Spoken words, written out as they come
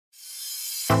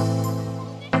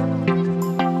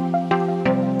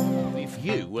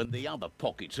you and the other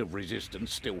pockets of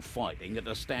resistance still fighting are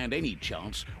to stand any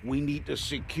chance, we need to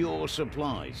secure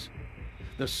supplies.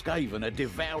 The Skaven are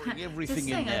devouring everything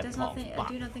in their path, but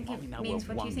I do not think it I know means of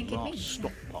what you one think it last means.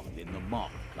 stockpile in the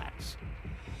marketplace.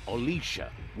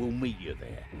 Alicia will meet you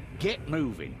there. Get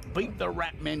moving. Beat the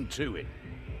rat men to it.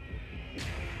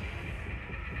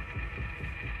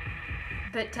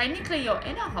 But technically you're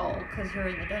in a hole because you're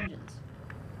in the dungeons.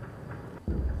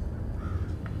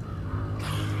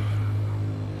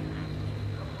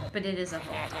 But it is a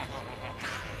hole.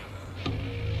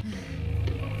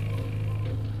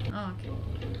 Oh, okay.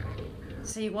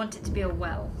 So you want it to be a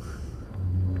well.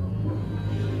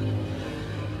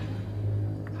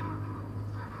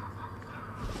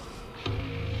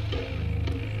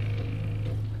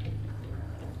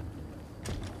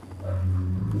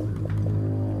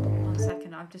 1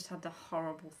 second, I've just had the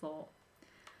horrible thought.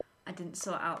 I didn't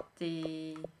sort out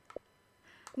the...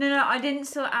 No, I didn't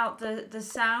sort out the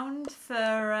sound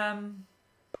for...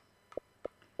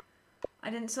 I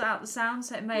didn't sort out the sound,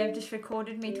 so it may have just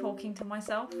recorded me talking to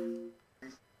myself.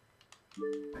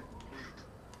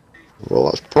 Well,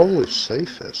 that's probably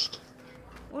safest.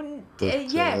 Well,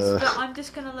 But, yes, but I'm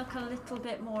just going to look a little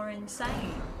bit more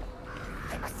insane.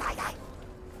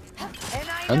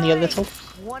 Only a little?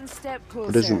 One step closer.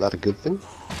 But isn't that a good thing?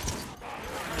 I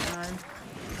don't know.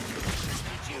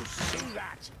 Did you see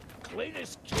that?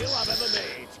 Cleanest kill I've ever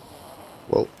made.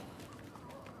 Well,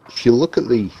 if you look at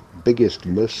the biggest,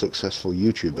 most successful We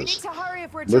need YouTubers, to hurry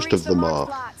if we're to most reach of them the are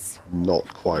Marktplatz. not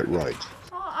quite right.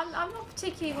 Oh, I'm not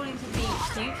particularly wanting to be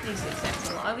hugely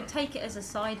successful. I would take it as a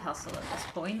side hustle at this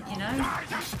point, you know?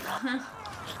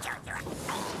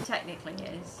 Technically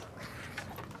it is.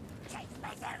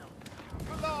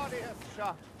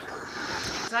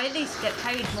 Because I at least get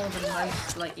paid more than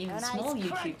most, like, even small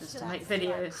YouTubers to make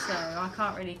videos, so I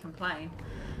can't really complain.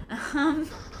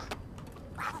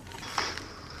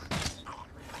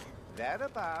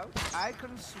 Thereabouts, I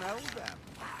can smell them.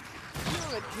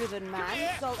 You're a driven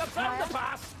man,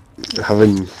 Saltfire.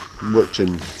 Having worked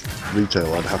in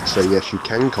retail, I'd have to say yes, you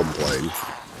can complain,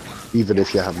 even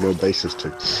if you have no basis to.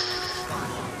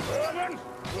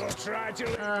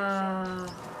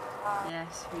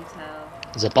 Yes, retail.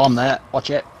 There's a bomb there. Watch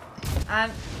it.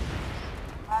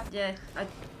 Yeah,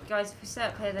 guys, if we set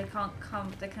up here, they can't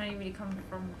come. They can only really come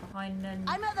from behind. And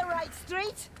I'm at the right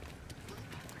street.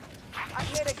 I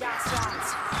hear the gas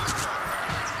rounds.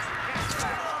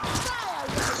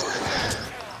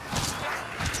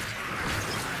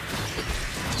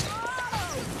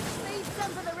 Leave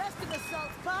some for the rest of the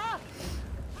Saltfire.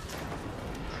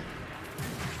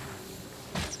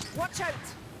 Watch out,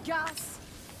 gas.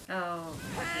 oh,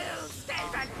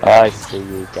 I see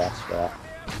you, gas rat.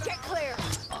 Get clear.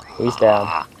 He's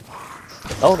down.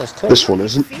 Oh, there's two. This one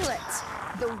isn't. Feel it.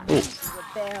 The wind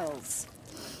rebels.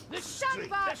 Stand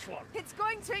back. It's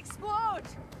going to explode.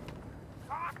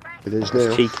 It is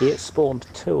now. Cheeky, it spawned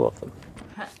two of them.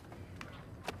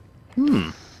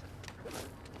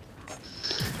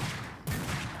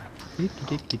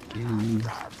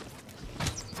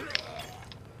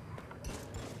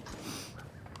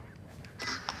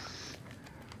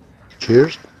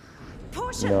 Cheers.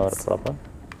 Potions. Not a problem.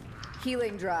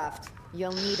 Healing draft.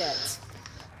 You'll need it.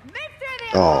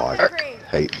 Oh, I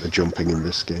hate the jumping in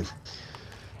this game.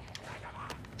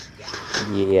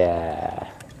 Yeah.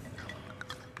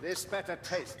 This better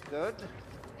taste good.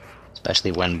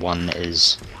 Especially when one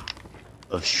is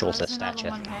of shorter there's another stature.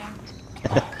 one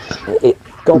here. It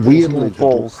gobbles Weirdly, more the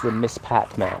balls than Miss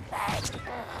Pac-Man.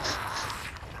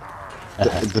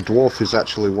 The dwarf is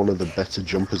actually one of the better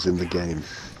jumpers in the game.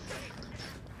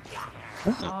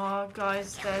 Oh,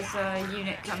 guys, there's a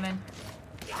unit coming.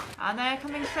 And they're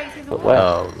coming straight through the But wall. where?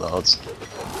 Oh lords.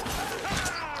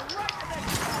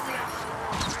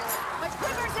 My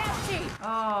quiver's empty.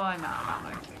 Oh, I'm out of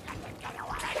ammo.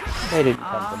 They didn't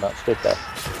come for much, did they?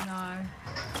 No.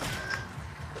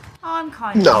 I'm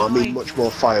kind of. No, I mean much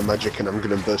more fire magic and I'm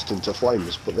going to burst into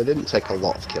flames, but they didn't take a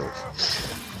lot of kills.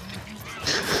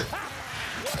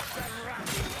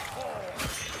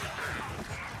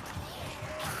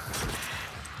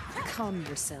 Calm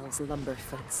yourselves,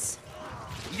 lumberfoots.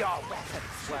 Your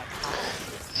weapons were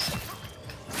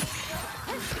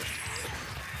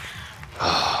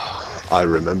I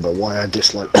remember why I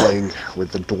dislike playing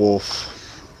with the dwarf.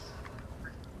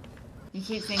 You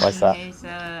keep Why's that? thinking he's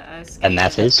a And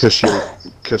that is?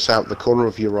 Because out the corner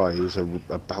of your eyes are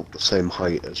about the same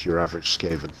height as your average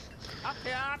Skaven.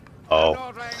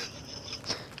 Oh.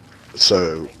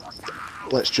 So,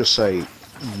 let's just say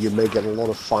you may get a lot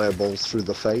of fireballs through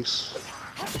the face.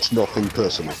 It's nothing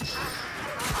personal.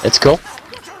 It's cool.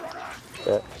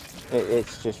 But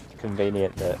It's just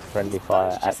convenient that friendly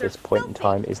fire at this point in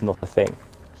time is not a thing.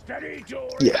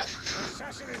 Yeah.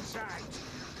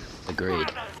 Agreed.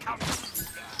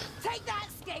 Take that,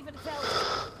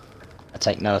 skaven-infested. I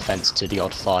take no offence to the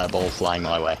odd fireball flying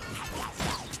my way.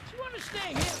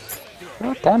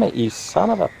 God damn it, you son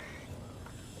of a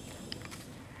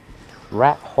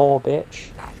rat whore bitch.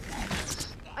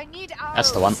 I need arrows.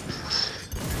 That's the one.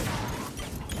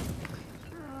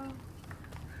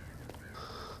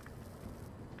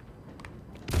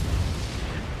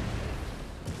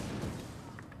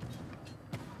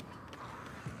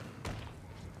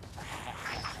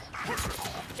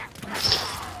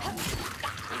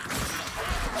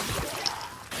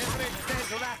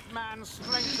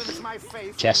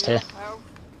 Chest here.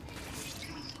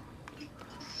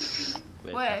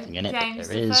 With Well, nothing in it, James, but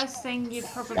the there is first thing you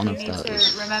one probably of need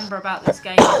those. to remember about this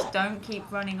game is don't keep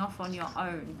running off on your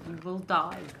own. You will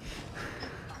die.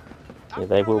 Yeah,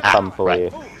 they will come for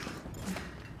right. you.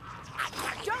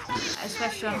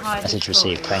 Especially on high Message difficulty.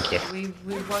 received, thank you.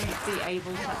 We won't be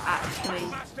able to actually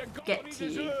get to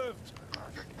you.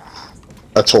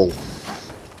 At all.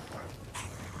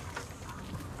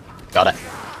 Got it.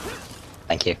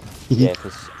 Thank you. Yeah,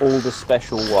 because all the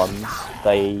special ones,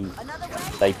 they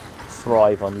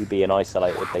thrive on you being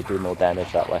isolated. They do more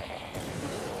damage that way.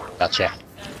 Gotcha.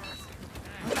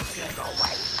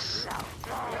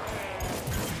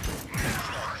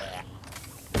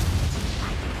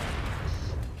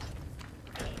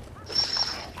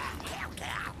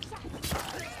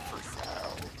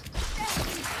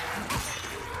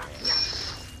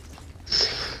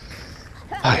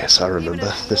 Ah yes, I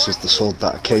remember. This is the sword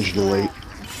that occasionally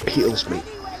heals me.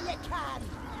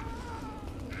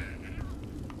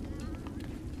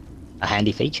 A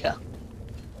handy feature.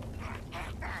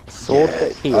 Sword that I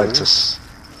had, heals.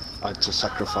 I had to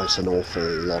sacrifice an awful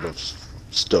lot of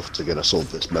stuff to get a sword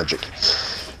that's magic.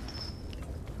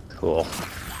 Cool.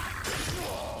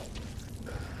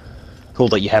 Cool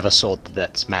that you have a sword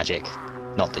that's magic,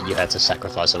 not that you had to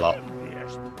sacrifice a lot.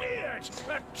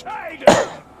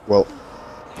 Well,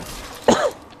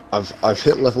 I've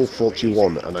hit level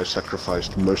 41 and I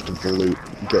sacrificed most of the loot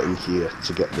getting here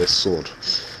to get this sword.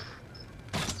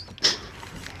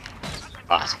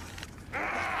 Right.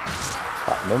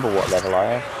 Can't remember what level I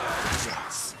am.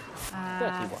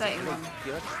 31.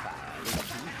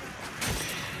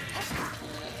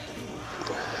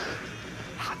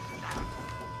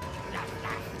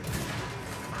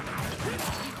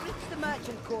 Reach the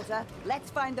merchant quarter. Let's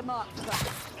find the marked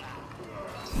tracks.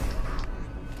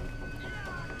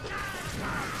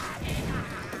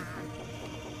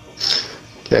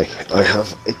 Okay, I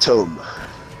have a tome.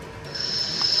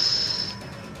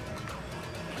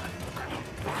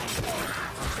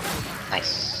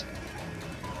 Nice.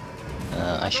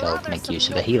 I shall make use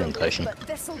of a healing potion. But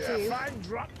this'll do.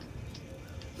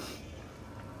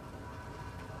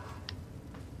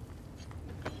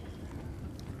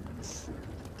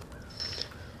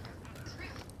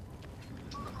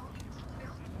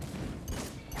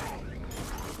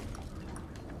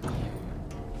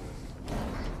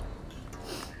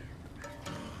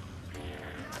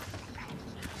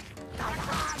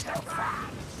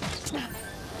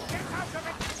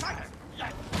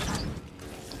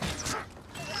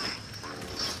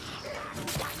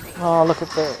 Oh, look at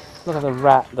the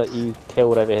rat that you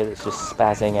killed over here that's just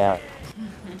spazzing out.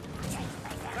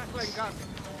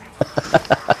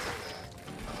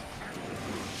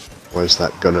 Where's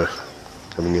that gunner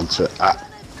coming into? Ah,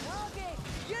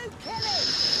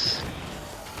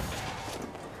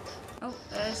 Oh,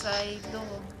 there's a door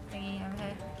thingy over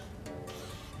here.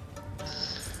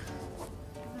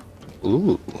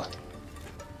 Ooh.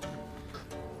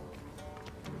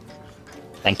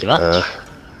 Thank you much.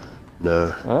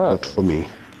 no, Oh. not for me.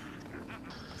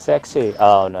 Sexy.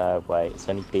 Oh no, wait, it's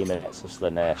only B minutes of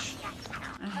Slanesh.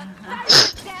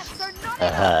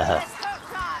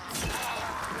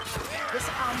 This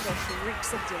ambush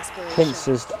reeks of desperation.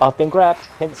 Pincers, I've been grabbed.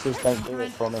 Pincers don't do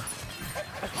it for me.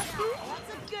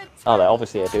 Oh, they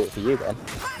obviously do it for you then.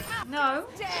 No,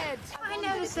 Dead. I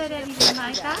never said anything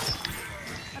like that.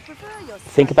 I prefer your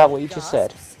Think about what you just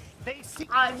said.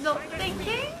 I'm not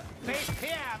thinking.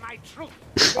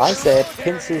 I said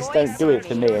pincers don't do it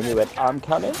for me, and you went, I'm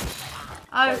coming.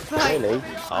 Oh, right. Clearly,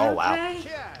 Oh wow. Okay.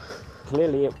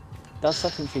 clearly it does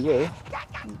something for you.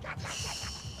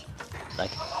 Like,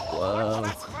 whoa.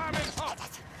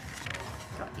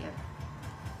 Got you.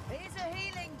 Here's a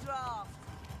healing draft.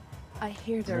 I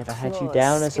hear their Never had you claws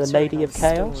down as a skittering lady on of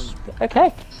chaos. stone.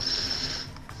 Okay.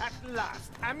 At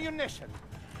last, ammunition.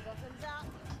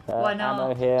 Why not?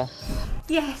 Ammo here.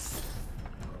 Yes.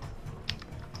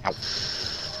 Ow.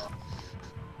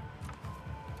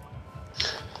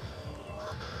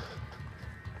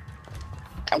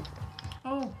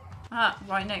 Ha,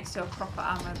 right next to a proper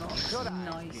ammo box.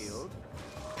 Nice.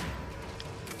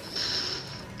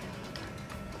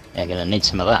 Yeah, gonna need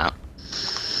some of that.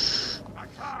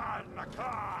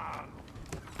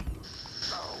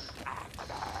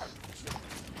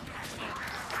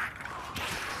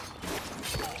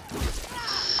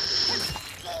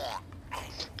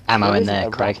 Ammo in there,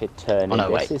 Craig. Oh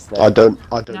no, wait. I don't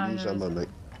No, use there ammo, isn't. mate.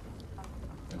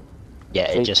 Yeah,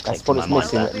 it just That's clicked what in my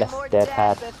it's mind missing there. that Left 4 Dead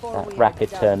had. That rapid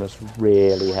turn was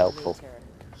really helpful.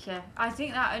 Yeah, I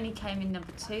think that only came in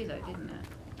number 2 though, didn't it?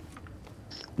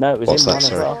 No, it was What's in that, one as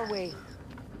sorry? well.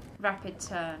 Rapid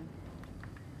turn.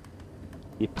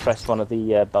 You press one of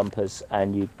the bumpers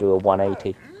and you do a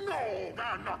 180.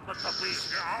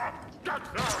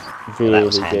 Really that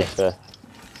was handy. good for...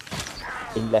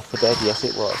 In Left 4 Dead, yes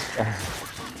it was.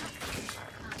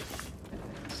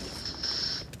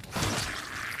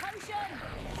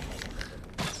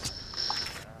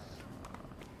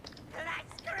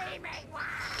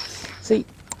 See,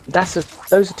 those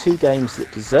are two games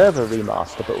that deserve a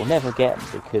remaster, but will never get them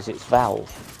because it's Valve.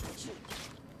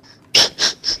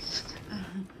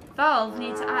 Valve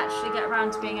need to actually get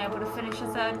around to being able to finish a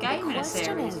third game in a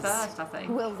series first, I think.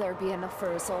 Will there be enough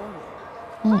for us all?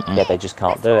 Yeah, they just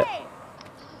can't do it.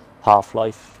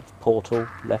 Half-Life, Portal,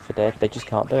 Left 4 Dead, they just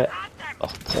can't do it.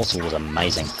 Oh, Portal was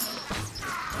amazing.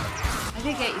 I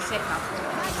did get you sick after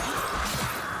it.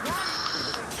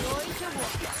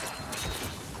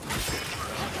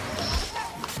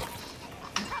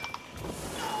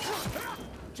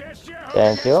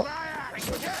 Thank you.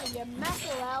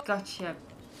 Gotcha.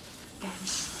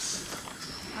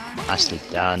 Nicely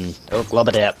done. Oh, glob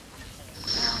it up.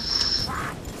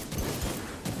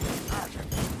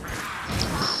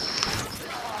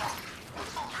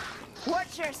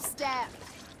 Watch your step.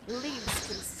 Leaves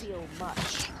conceal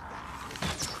much.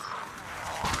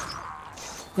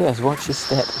 Yes, watch your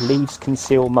step. Leaves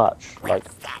conceal much. Like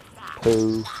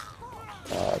poo,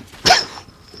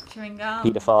 Chewing gum.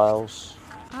 pedophiles,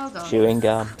 Oh god. chewing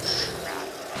gum,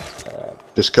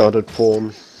 Discarded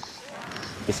porn.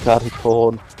 discarded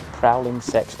porn, prowling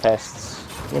sex pests,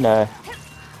 you know.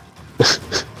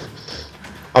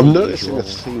 I'm noticing a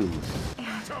theme.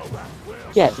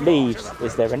 Yeah, leaves.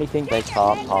 Is there anything they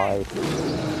can't hide?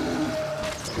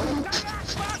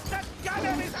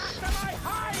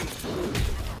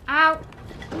 Ow!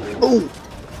 Oh!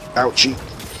 Ouchie.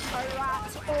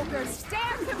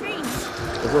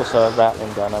 There's also a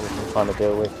rattling gun I wasn't trying to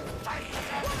deal with.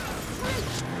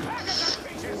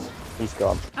 He's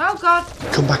gone. Oh god!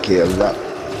 Come back here,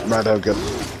 rat ogre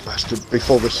bastard,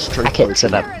 before the strength Back it to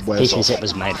potion the wears pieces off. it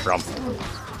was made from.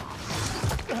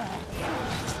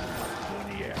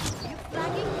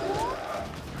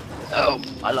 Oh,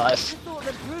 my life.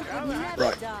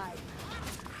 Right.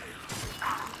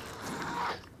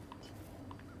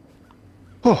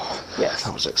 Oh, Yes.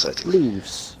 that was exciting.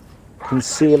 Leaves.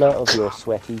 Concealer of your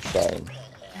sweaty shame.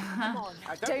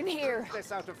 Down here.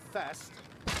 This out of thirst.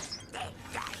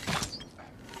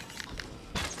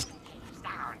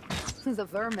 The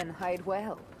vermin hide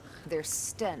well. Their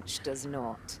stench does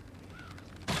not.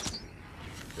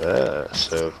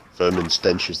 So vermin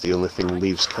stench is the only thing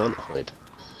leaves can't hide.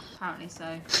 Apparently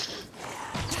so.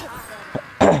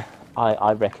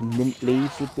 I reckon mint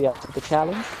leaves would be up to the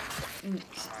challenge.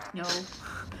 No.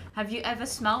 Have you ever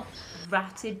smelt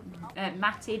matted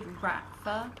rat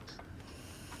fur?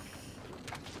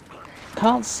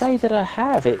 Can't say that I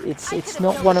have. It's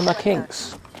not one of my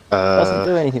kinks. Doesn't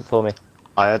do anything for me.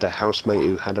 I had a housemate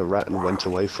who had a rat and went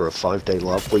away for a 5-day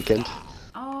love weekend.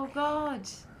 Oh god.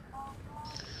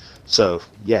 So,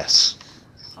 yes.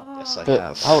 Oh, Yes, I But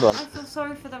have. hold on. I feel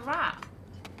sorry for the rat.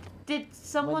 Did When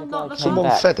someone the not guy look came Someone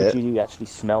after back, fed did it. you actually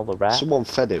smell the rat? Someone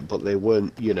fed it, but they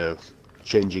weren't, you know,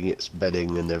 changing its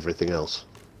bedding and everything else.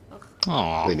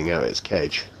 Aww. Cleaning out its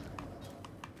cage.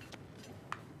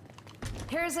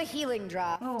 Here's a healing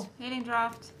draft. Oh, healing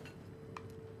draft.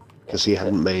 Because he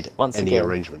hadn't made Once any again.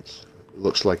 arrangements.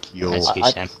 Looks like you're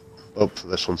Excuse him. up for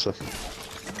this one, sir.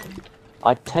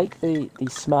 I'd take the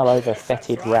smell over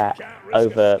fetid rat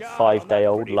over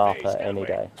 5-day-old larper any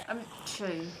day. True,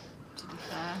 to be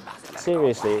fair.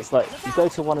 Seriously, it's like you go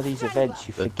to one of these events,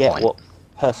 you Good forget point. what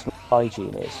personal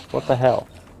hygiene is. What the hell?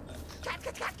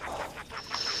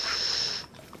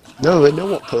 No, they know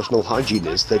what personal hygiene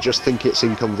is, they just think it's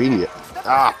inconvenient.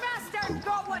 Ah!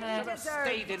 Got what you deserve.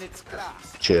 Stayed in its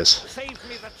class. Cheers. Saved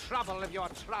me the trouble of your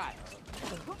trial.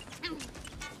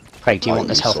 Craig, do you I want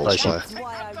this use health Soul potion? Slayer.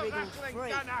 Why I wriggled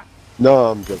free. No,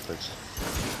 I'm good, thanks.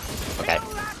 Okay.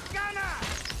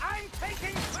 I'm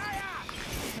taking fire.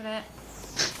 Put it.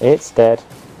 It's dead.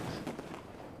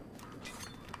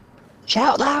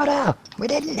 Shout louder! We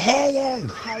didn't hear you!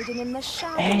 Hiding in the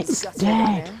shadows. It's gutter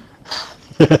dead.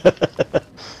 there.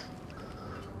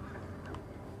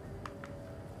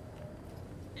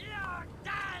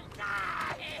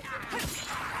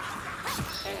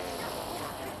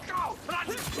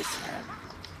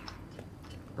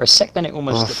 For a second it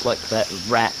almost looked like that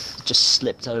rat just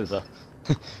slipped over.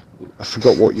 I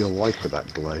forgot what you're like with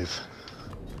that glaive.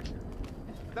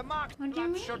 The marked What do you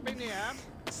blood mean? should be near.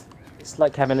 It's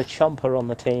like having a chomper on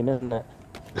the team, isn't it?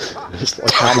 It's like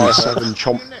having It's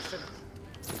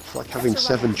like having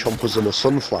 7 chompers and a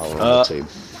sunflower on the team,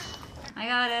 I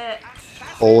got it.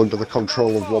 all under the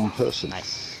control of one person.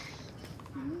 Nice.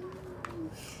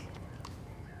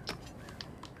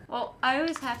 Well, I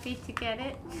was happy to get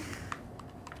it.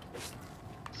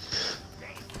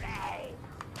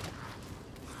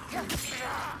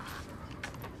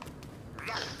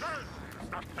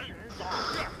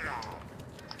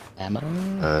 Ammo.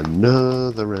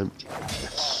 Another empty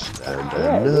chest, and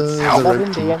Yeah, it's another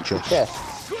loving the empty empty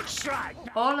chest. chest.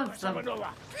 All of them. An ambush.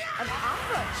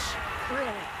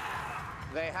 Really?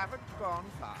 They haven't gone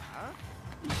far.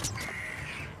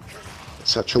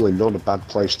 It's actually not a bad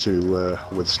place to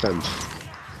withstand.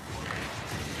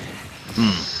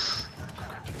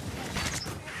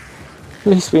 At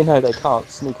least we know they can't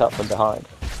sneak up from behind.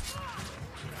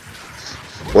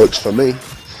 Works for me.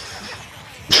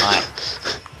 Aye.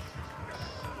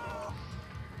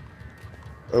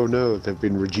 Oh no, they've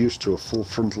been reduced to a full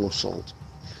frontal assault.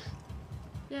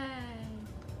 Yay.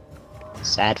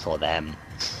 Sad for them.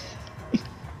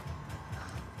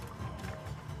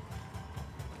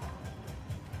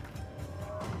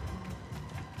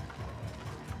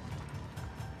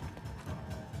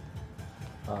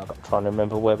 I'm trying to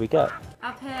remember where we go.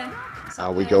 Up here. It's Now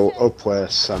up we here. go up where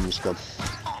Sam's gone.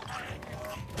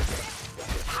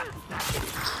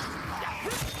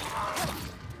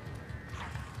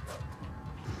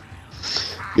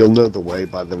 You'll know the way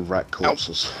by the rat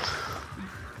corpses.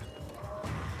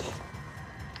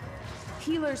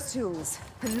 Healer's tools.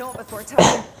 Not before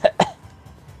time.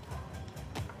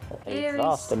 A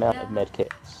vast amount of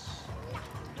medkits.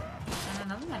 And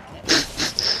another medkit.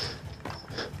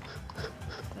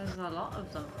 There's a lot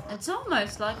of them. It's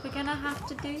almost like we're gonna have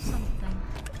to do something.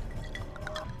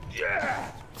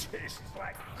 Yeah! Tastes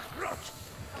like rot.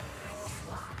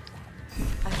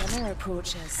 A runner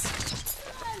approaches.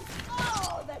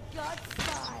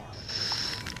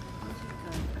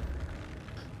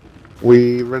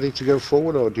 We ready to go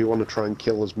forward, or do you want to try and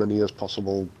kill as many as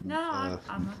possible? No,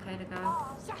 I'm okay to go.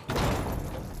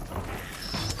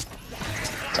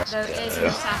 There is an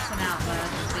assassin out there,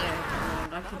 that's the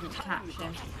overlord. I couldn't catch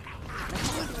him.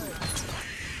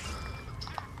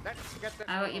 Let's get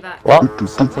the I got you back. What?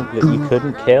 Something that you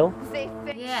couldn't kill?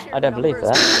 Yeah. I don't believe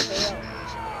that.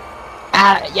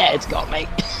 Yeah, it's got me.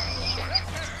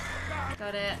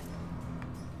 Got it.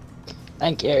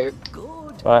 Thank you.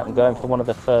 Right, I'm going for one of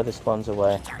the furthest ones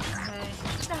away.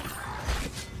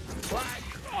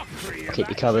 Okay. Keep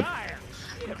you covered.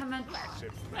 I'm coming.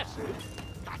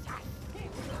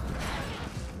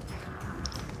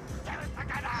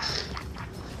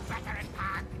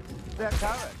 They're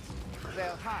covered.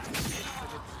 They'll hide.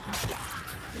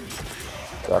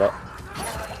 Got it.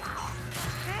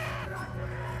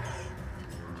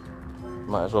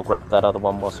 Might as well grab that other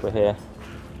one whilst we're here.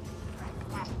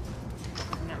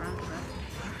 Get round to it.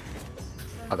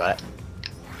 I got it.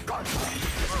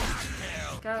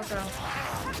 Go, go.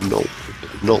 No,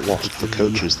 not lost the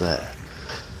coaches there.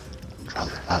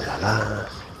 Tra-la-la-la.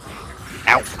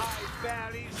 Ow!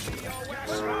 Barely see your way.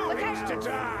 To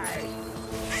die.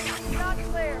 Not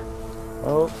clear.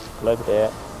 Oh, over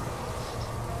there.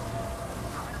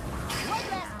 One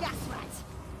last gas rat.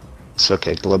 It's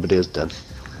okay, Globadier's done.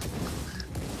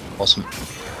 Awesome.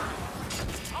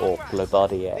 Or The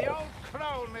Globadier. old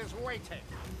clone is waiting.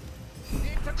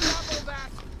 Need to double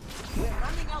that. We're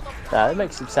running out of Nah, it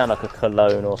makes it sound like a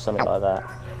cologne or something like that.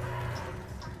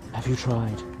 Have you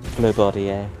tried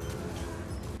Globadier?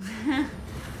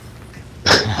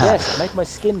 Yes, make my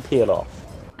skin peel off.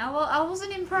 I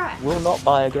wasn't impressed. Will not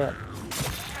buy again.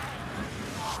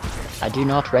 I do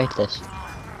not rate this.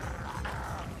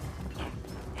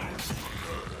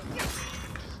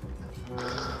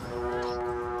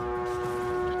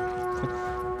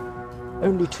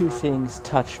 Only 2 things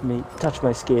touch my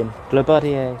skin: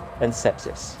 Globadier and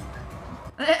sepsis.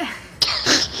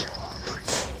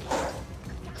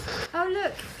 Oh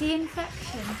look, the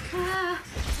infection. Ah.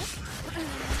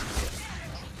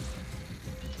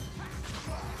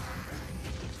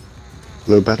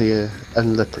 Globadier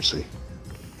and leprosy.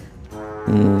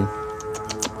 Hmm.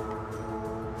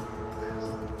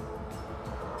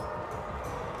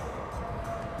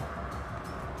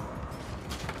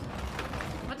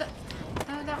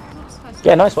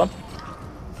 Yeah, nice one.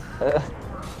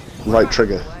 Right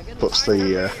trigger puts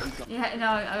the. Yeah,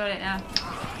 no, I got it now.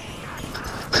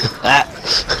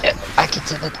 Back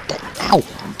into the... Ow!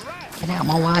 Get out of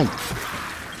my way!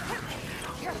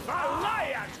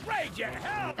 Alliance, rage in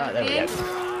hell! Oh, there we In?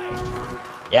 go.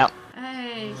 Yep.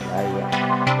 Hey.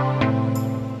 Yeah.